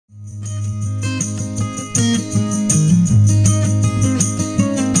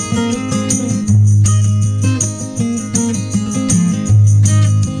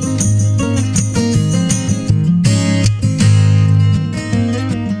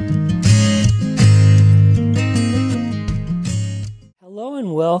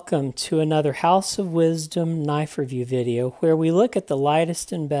welcome to another House of Wisdom knife review video where we look at the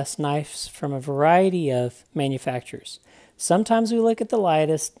lightest and best knives from a variety of manufacturers. Sometimes we look at the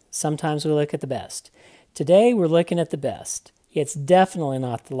lightest, sometimes we look at the best. Today we're looking at the best. It's definitely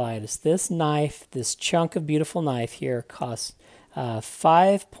not the lightest. This knife, this chunk of beautiful knife here costs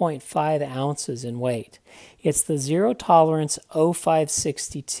 5.5 ounces in weight. It's the Zero Tolerance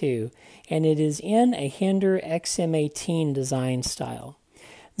 0562 and it is in a Hinder XM18 design style.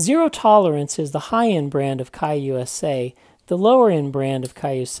 Zero Tolerance is the high-end brand of Kai USA. The lower-end brand of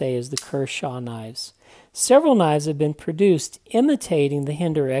Kai USA is the Kershaw knives. Several knives have been produced imitating the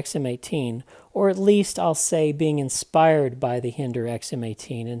Hinder XM18, or at least I'll say being inspired by the Hinder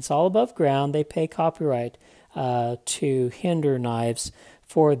XM18. And it's all above ground. They pay copyright to Hinder knives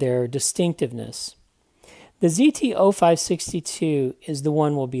for their distinctiveness. The ZT0562 is the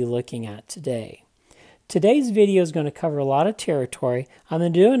one we'll be looking at today. Today's video is going to cover a lot of territory. I'm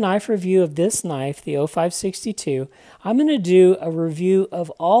going to do a knife review of this knife, the 0562. I'm going to do a review of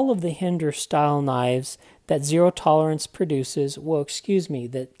all of the Hinder style knives that Zero Tolerance produces,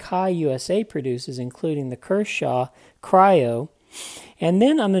 that Kai USA produces, including the Kershaw Cryo. And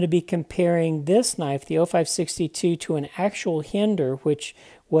then I'm going to be comparing this knife, the 0562, to an actual Hinder, which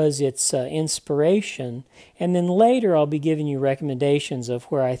was its inspiration. And then later I'll be giving you recommendations of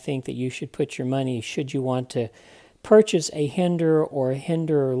where I think that you should put your money should you want to purchase a Hinder or a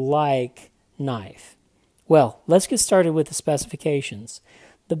Hinder-like knife. Well, let's get started with the specifications.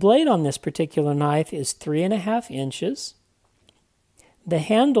 The blade on this particular knife is 3.5 inches. The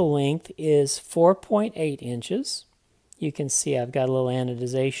handle length is 4.8 inches. You can see I've got a little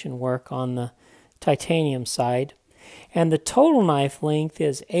anodization work on the titanium side. And the total knife length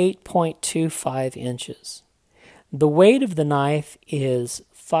is 8.25 inches. The weight of the knife is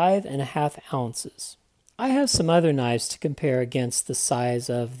 5.5 ounces. I have some other knives to compare against the size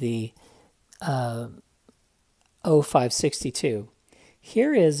of the 0562.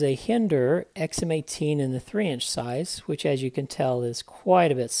 Here is a Hinder XM18 in the 3-inch size, which as you can tell is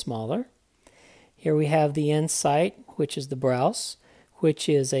quite a bit smaller. Here we have the Insight, which is the Browse, which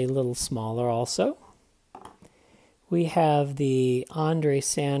is a little smaller also. We have the Andre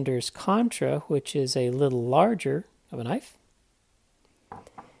Sanders Contra, which is a little larger of a knife.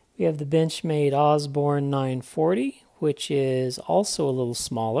 We have the Benchmade Osborne 940, which is also a little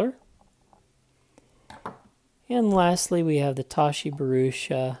smaller. And lastly, we have the Tashi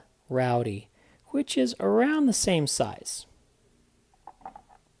Barusha Rowdy, which is around the same size.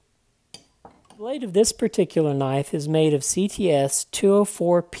 The blade of this particular knife is made of CTS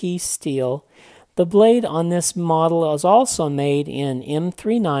 204P steel. The blade on this model is also made in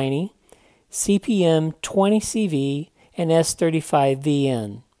M390, CPM 20CV, and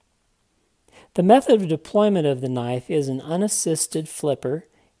S35VN. The method of deployment of the knife is an unassisted flipper,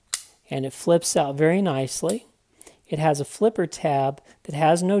 and it flips out very nicely. It has a flipper tab that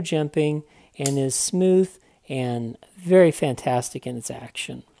has no jimping and is smooth and very fantastic in its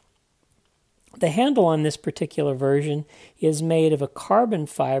action. The handle on this particular version is made of a carbon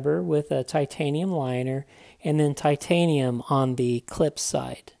fiber with a titanium liner and then titanium on the clip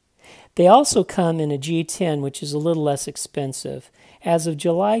side. They also come in a G10, which is a little less expensive. As of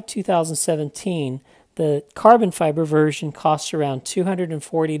July 2017, the carbon fiber version costs around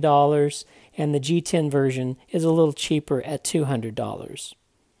 $240 and the G10 version is a little cheaper at $200.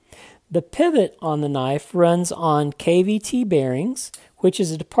 The pivot on the knife runs on KVT bearings, which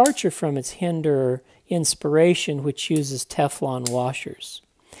is a departure from its Hinder inspiration, which uses Teflon washers.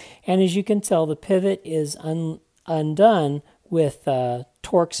 And as you can tell, the pivot is undone with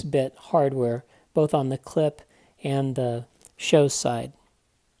Torx bit hardware, both on the clip and the show side.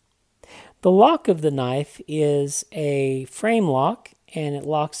 The lock of the knife is a frame lock, and it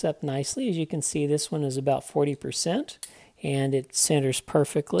locks up nicely. As you can see, this one is about 40%. And it centers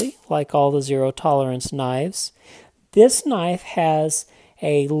perfectly, like all the Zero Tolerance knives. This knife has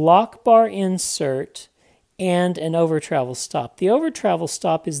a lock bar insert and an over-travel stop. The over-travel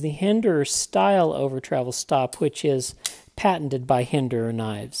stop is the Hinder style over-travel stop, which is patented by Hinder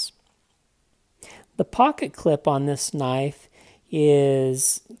knives. The pocket clip on this knife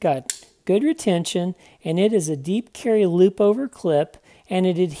is got good retention, and it is a deep carry loop over clip, and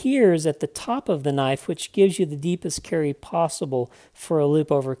it adheres at the top of the knife, which gives you the deepest carry possible for a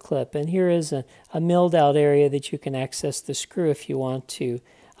loop over clip. And here is a milled out area that you can access the screw if you want to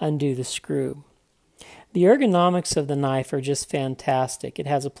undo the screw. The ergonomics of the knife are just fantastic. It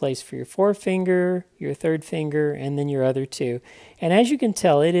has a place for your forefinger, your third finger, and then your other two. And as you can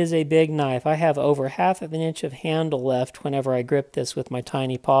tell, it is a big knife. I have over 1/2 inch of handle left whenever I grip this with my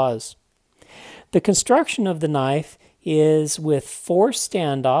tiny paws. The construction of the knife is with 4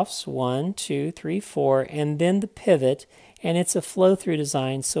 standoffs, 1, 2, 3, 4, and then the pivot, and it's a flow-through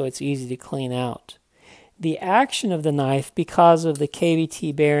design so it's easy to clean out. The action of the knife, because of the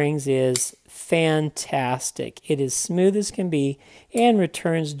KVT bearings, is fantastic. It is smooth as can be and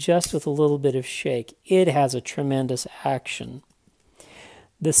returns just with a little bit of shake. It has a tremendous action.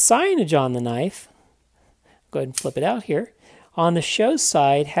 The signage on the knife, go ahead and flip it out here, on the show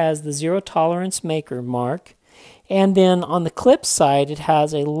side has the zero tolerance maker mark, and then on the clip side it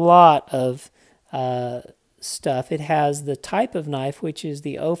has a lot of stuff. It has the type of knife, which is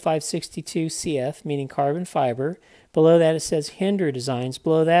the 0562 CF, meaning carbon fiber. Below that it says Hinder Designs.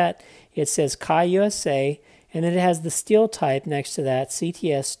 Below that it says Kai USA, and then it has the steel type next to that,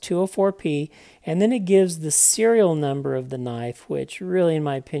 CTS 204P, and then it gives the serial number of the knife, which really, in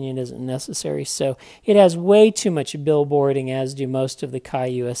my opinion, isn't necessary. So it has way too much billboarding, as do most of the Kai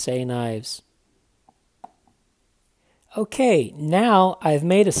USA knives. Okay, now I've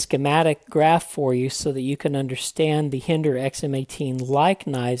made a schematic graph for you so that you can understand the Hinder XM18 like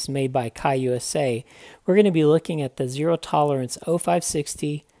knives made by Kai USA. We're going to be looking at the zero tolerance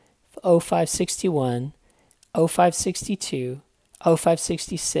 0560, 0561, 0562,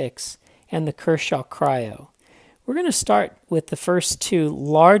 0566, and the Kershaw Cryo. We're going to start with the first two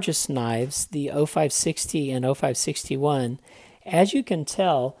largest knives, the 0560 and 0561. As you can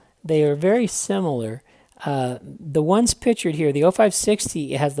tell, they are very similar. The ones pictured here, the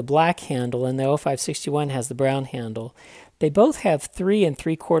 0560 has the black handle and the 0561 has the brown handle. They both have 3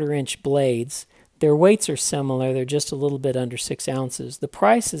 3/4 inch blades. Their weights are similar. They're just a little bit under 6 ounces. The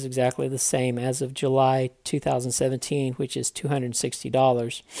price is exactly the same as of July 2017, which is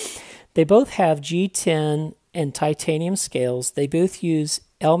 $260. They both have G10 and titanium scales. They both use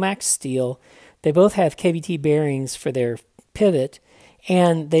LMAX steel. They both have KVT bearings for their pivot,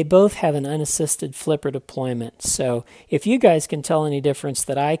 and they both have an unassisted flipper deployment. So if you guys can tell any difference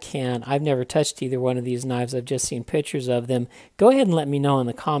that I can, I've never touched either one of these knives, I've just seen pictures of them, go ahead and let me know in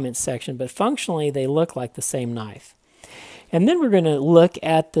the comments section, but functionally they look like the same knife. And then we're going to look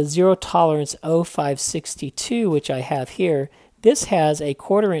at the zero tolerance 0562, which I have here. This has a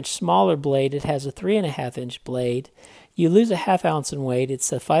 1/4 inch smaller blade. It has a 3.5 inch blade. You lose a 1/2 ounce in weight.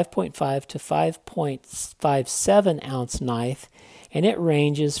 It's a 5.5 to 5.57 ounce knife, and it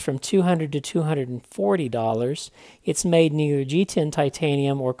ranges from $200 to $240. It's made in either G10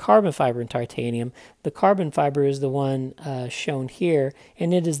 titanium or carbon fiber and titanium. The carbon fiber is the one shown here,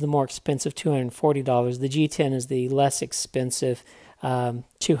 and it is the more expensive $240. The G10 is the less expensive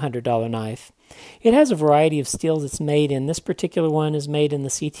 $200 knife. It has a variety of steels it's made in. This particular one is made in the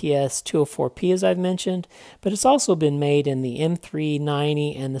CTS 204P, as I've mentioned, but it's also been made in the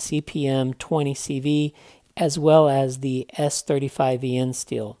M390 and the CPM 20CV, as well as the S35VN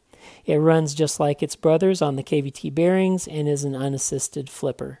steel. It runs just like its brothers on the KVT bearings and is an unassisted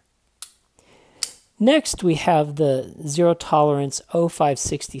flipper. Next we have the zero tolerance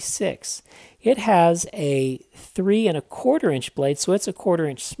 0566. It has a 3 1/4 inch blade, so it's a 1/4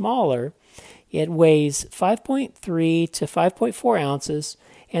 inch smaller. It weighs 5.3 to 5.4 ounces,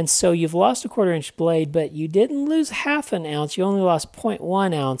 and so you've lost a 1/4 inch blade, but you didn't lose 1/2 ounce, you only lost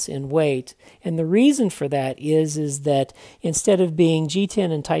 0.1 ounce in weight. And the reason for that is that instead of being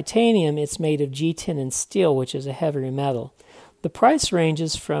G10 and titanium, it's made of G10 and steel, which is a heavier metal. The price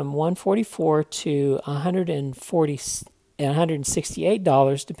ranges from $144 to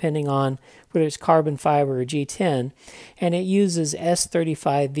 $168, depending on whether it's carbon fiber or G10, and it uses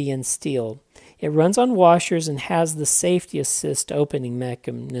S35VN steel. It runs on washers and has the safety assist opening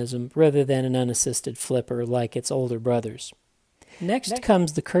mechanism rather than an unassisted flipper like its older brothers. Next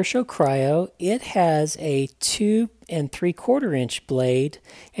comes the Kershaw Cryo. It has a 2 3/4 inch blade,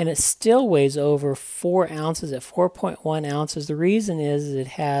 and it still weighs over 4 ounces at 4.1 ounces. The reason is it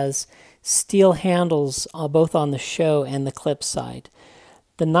has steel handles both on the show and the clip side.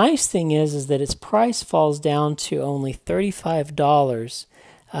 The nice thing is that its price falls down to only $35.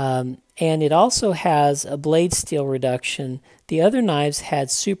 And it also has a blade steel reduction. The other knives had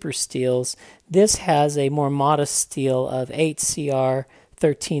super steels. This has a more modest steel of 8CR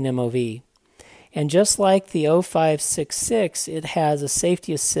 13 MOV. And just like the 0566, it has a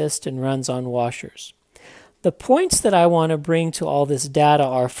safety assist and runs on washers. The points that I want to bring to all this data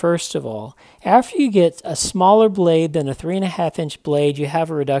are, first of all, after you get a smaller blade than a 3.5 inch blade, you have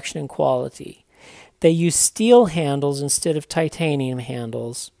a reduction in quality. They use steel handles instead of titanium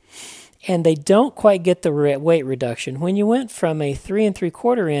handles, and they don't quite get the weight reduction. When you went from a 3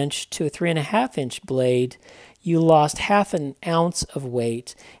 3/4 inch to a 3.5 inch blade, you lost half an ounce of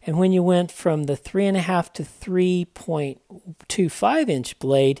weight. And when you went from the 3.5 to 3.25 inch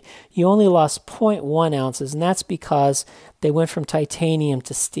blade, you only lost 0.1 ounces, and that's because they went from titanium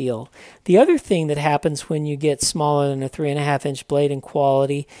to steel. The other thing that happens when you get smaller than a 3.5 inch blade in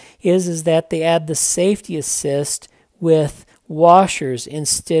quality is that they add the safety assist with washers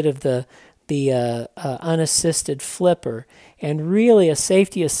instead of the unassisted flipper. And really, a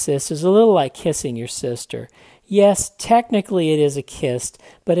safety assist is a little like kissing your sister. Yes, technically it is a kiss,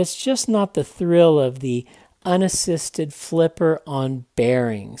 but it's just not the thrill of the unassisted flipper on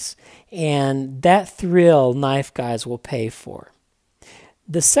bearings. And that thrill, knife guys will pay for.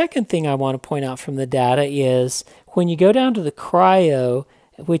 The second thing I want to point out from the data is when you go down to the cryo,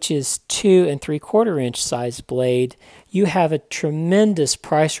 which is 2 3/4 inch size blade, you have a tremendous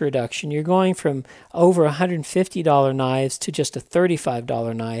price reduction. You're going from over $150 knives to just a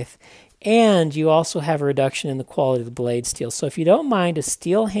 $35 knife, and you also have a reduction in the quality of the blade steel. So if you don't mind a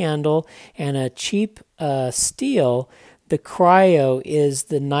steel handle and a cheap steel, the cryo is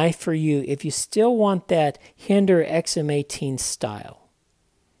the knife for you if you still want that Hinder XM18 style.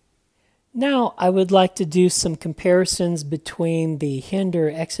 Now I would like to do some comparisons between the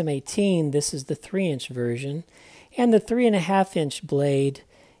Hinder XM18, this is the 3-inch version, and the 3.5 inch blade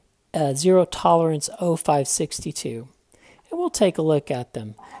Zero Tolerance 0562. And we'll take a look at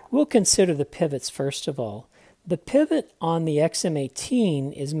them. We'll consider the pivots first of all. The pivot on the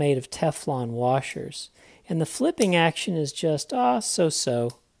XM18 is made of Teflon washers, and the flipping action is just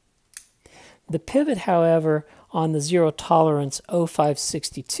so-so. The pivot, however, on the Zero Tolerance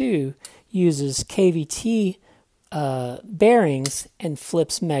 0562 uses KVT bearings and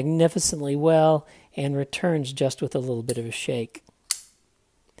flips magnificently well and returns just with a little bit of a shake.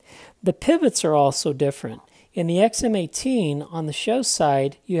 The pivots are also different. In the XM18, on the show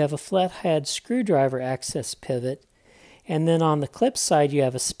side, you have a flathead screwdriver access pivot, and then on the clip side, you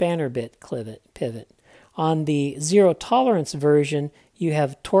have a spanner bit pivot. On the Zero Tolerance version, you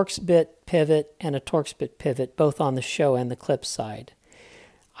have a Torx bit pivot and a Torx bit pivot, both on the show and the clip side.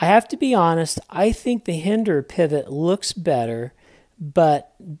 I have to be honest, I think the Hinder pivot looks better,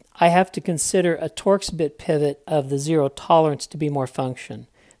 but I have to consider a Torx bit pivot of the Zero Tolerance to be more function.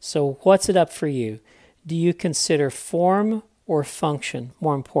 So what's it up for you? Do you consider form or function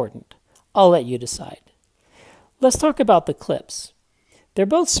more important? I'll let you decide. Let's talk about the clips. They're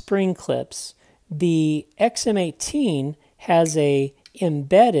both spring clips. The XM18 has a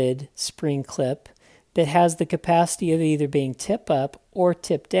embedded spring clip that has the capacity of either being tip up or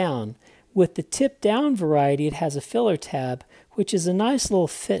tip down. With the tip down variety, it has a filler tab, which is a nice little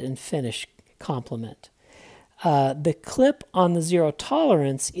fit and finish complement. The clip on the Zero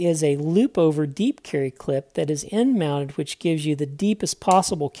Tolerance is a loop over deep carry clip that is end mounted, which gives you the deepest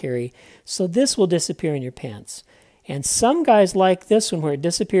possible carry, so this will disappear in your pants. And some guys like this one where it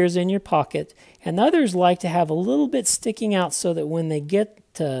disappears in your pocket, and others like to have a little bit sticking out so that when they get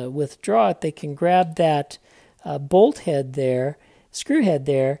to withdraw it, they can grab that bolt head there, screw head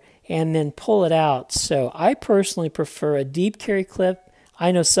there, and then pull it out. So I personally prefer a deep carry clip.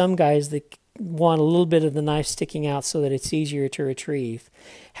 I know some guys that want a little bit of the knife sticking out so that it's easier to retrieve.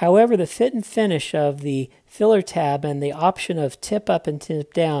 However, the fit and finish of the filler tab and the option of tip up and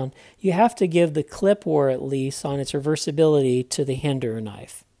tip down, you have to give the clip war at least on its reversibility to the Hinder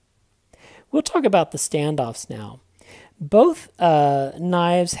knife. We'll talk about the standoffs now. Both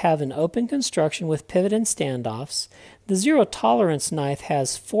knives have an open construction with pivot and standoffs. The Zero Tolerance knife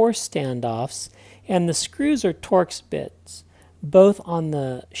has 4 standoffs, and the screws are Torx bits, both on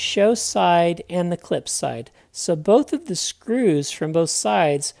the show side and the clip side. So both of the screws from both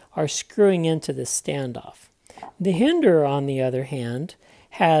sides are screwing into this standoff. The Hinder, on the other hand,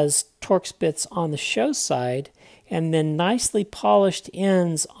 has Torx bits on the show side and then nicely polished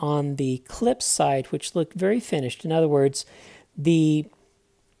ends on the clip side, which look very finished. In other words, the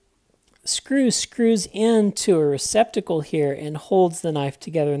screw screws into a receptacle here and holds the knife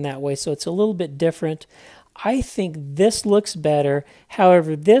together in that way, so it's a little bit different. I think this looks better.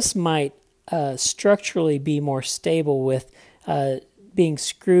 However, this might structurally be more stable with being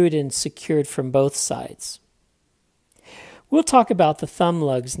screwed and secured from both sides. We'll talk about the thumb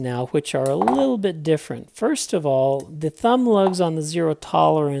lugs now, which are a little bit different. First of all, the thumb lugs on the Zero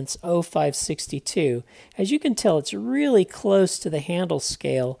Tolerance 0562, as you can tell, it's really close to the handle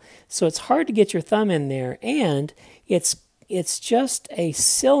scale, so it's hard to get your thumb in there, and it's just a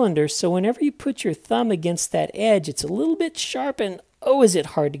cylinder, so whenever you put your thumb against that edge, it's a little bit sharp, and oh, is it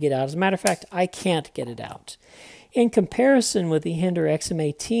hard to get out. As a matter of fact, I can't get it out. In comparison with the Hinder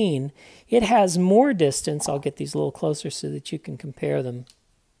XM18, it has more distance. I'll get these a little closer so that you can compare them.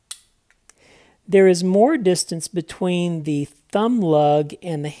 there is more distance between the thumb lug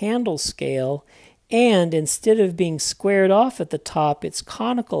and the handle scale, and instead of being squared off at the top, it's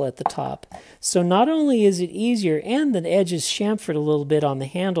conical at the top. So not only is it easier, and the edge is chamfered a little bit on the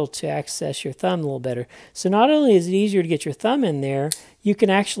handle to access your thumb a little better. So not only is it easier to get your thumb in there, you can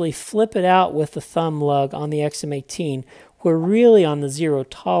actually flip it out with the thumb lug on the XM18, where really on the zero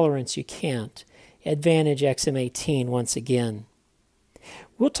tolerance you can't. Advantage XM18 once again.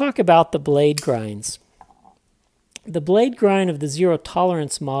 We'll talk about the blade grinds. The blade grind of the zero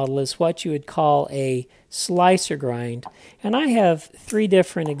tolerance model is what you would call a slicer grind. And I have 3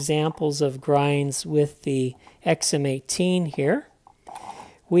 different examples of grinds with the XM18 here.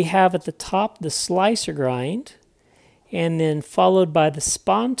 We have at the top the slicer grind, and then followed by the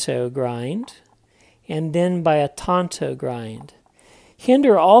sponto grind, and then by a tonto grind.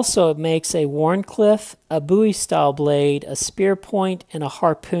 Hinder also makes a Warncliffe, a Bowie style blade, a spear point, and a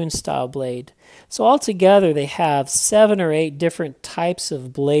harpoon style blade. So altogether they have 7 or 8 different types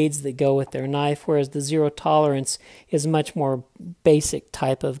of blades that go with their knife, whereas the zero tolerance is a much more basic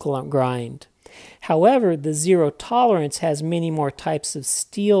type of grind. However, the zero tolerance has many more types of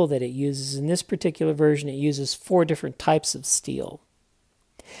steel that it uses. In this particular version, it uses 4 different types of steel.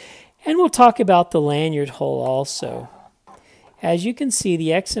 And we'll talk about the lanyard hole also. As you can see, the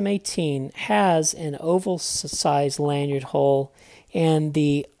XM18 has an oval size lanyard hole, and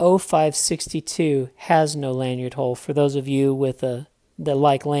the 0562 has no lanyard hole. For those of you with that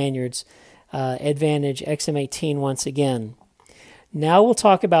like lanyards, advantage XM18 once again. Now we'll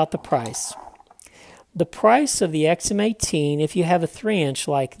talk about the price. The price of the XM18, if you have a 3-inch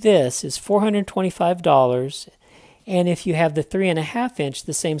like this, is $425. And if you have the 3.5-inch,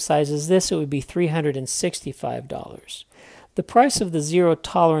 the same size as this, it would be $365. The price of the zero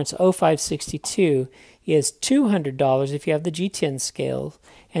tolerance 0562 is $200 if you have the G10 scale,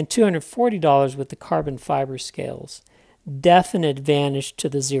 and $240 with the carbon fiber scales. Definite advantage to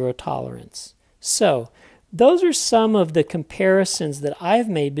the zero tolerance. So, those are some of the comparisons that I've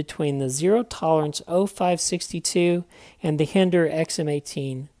made between the zero tolerance 0562 and the Hinder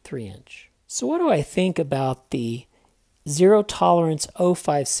XM18 3-inch. So what do I think about the zero tolerance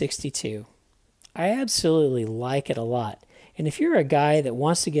 0562? I absolutely like it a lot. And if you're a guy that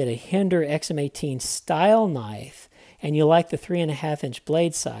wants to get a Hinder XM18 style knife and you like the 3.5-inch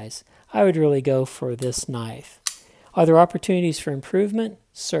blade size, I would really go for this knife. Are there opportunities for improvement?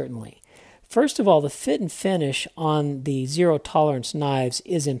 Certainly. First of all, the fit and finish on the zero tolerance knives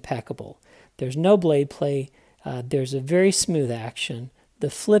is impeccable. There's no blade play, there's a very smooth action, the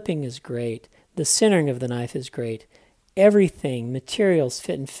flipping is great, the centering of the knife is great. Everything, materials,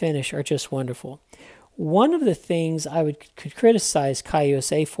 fit and finish are just wonderful. One of the things I would criticize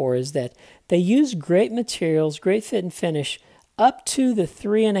KUSA for is that they use great materials, great fit and finish up to the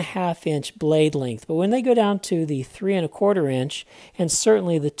 3.5-inch blade length. But when they go down to the 3.25-inch and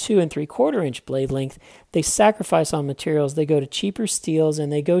certainly the 2 3/4-inch blade length, they sacrifice on materials. They go to cheaper steels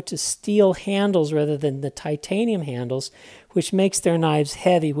and they go to steel handles rather than the titanium handles, which makes their knives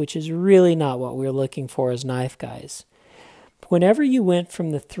heavy, which is really not what we're looking for as knife guys. Whenever you went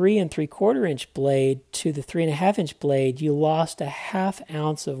from the 3 3/4-inch blade to the 3.5-inch blade, you lost a 1/2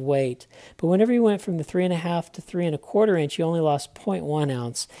 ounce of weight. But whenever you went from the 3.5 to 3.25-inch, you only lost 0.1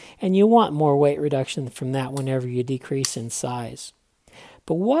 ounce. And you want more weight reduction from that whenever you decrease in size.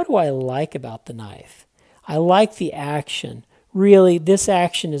 But what do I like about the knife? I like the action. Really, this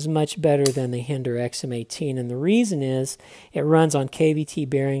action is much better than the Hinder XM18. And the reason is it runs on KVT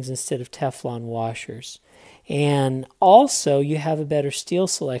bearings instead of Teflon washers. And also, you have a better steel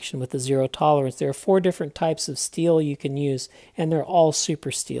selection with the zero tolerance. There are 4 different types of steel you can use, and they're all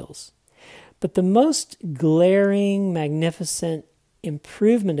super steels. But the most glaring, magnificent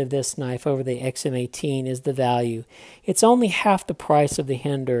improvement of this knife over the XM18 is the value. It's only half the price of the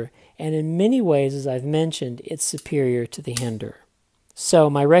Hinder, and in many ways, as I've mentioned, it's superior to the Hinder. So,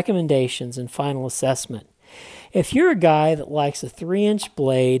 my recommendations and final assessment. If you're a guy that likes a 3-inch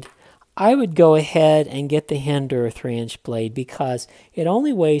blade, I would go ahead and get the Hinder 3-inch blade because it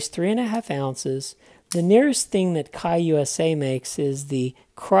only weighs 3.5 ounces. The nearest thing that KUSA makes is the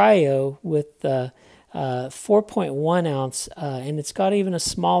Cryo with the 4.1 ounce, and it's got even a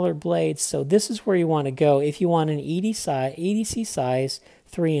smaller blade. So this is where you want to go if you want an EDC size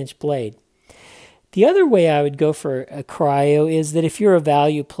 3-inch blade. The other way I would go for a Cryo is that if you're a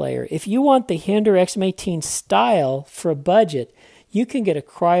value player, if you want the Hinder XM18 style for a budget, you can get a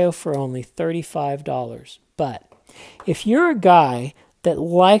Cryo for only $35. But if you're a guy that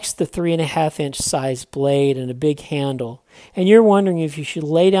likes the 3.5-inch size blade and a big handle, and you're wondering if you should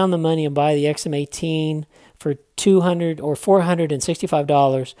lay down the money and buy the XM18 for $200 or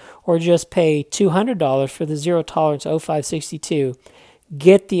 $465, or just pay $200 for the zero tolerance 0562,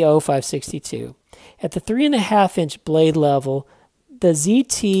 get the 0562. At the 3.5-inch blade level, the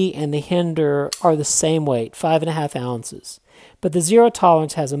ZT and the Hinder are the same weight, 5.5 ounces. But the zero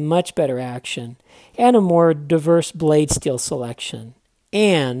tolerance has a much better action and a more diverse blade steel selection.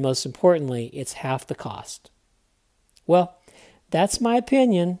 And most importantly, it's half the cost. Well, that's my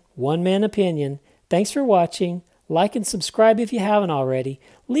opinion, one-man opinion. Thanks for watching. Like and subscribe if you haven't already.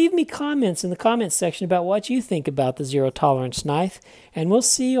 Leave me comments in the comments section about what you think about the zero tolerance knife. And we'll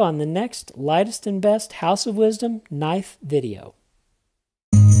see you on the next lightest and best House of Wisdom knife video.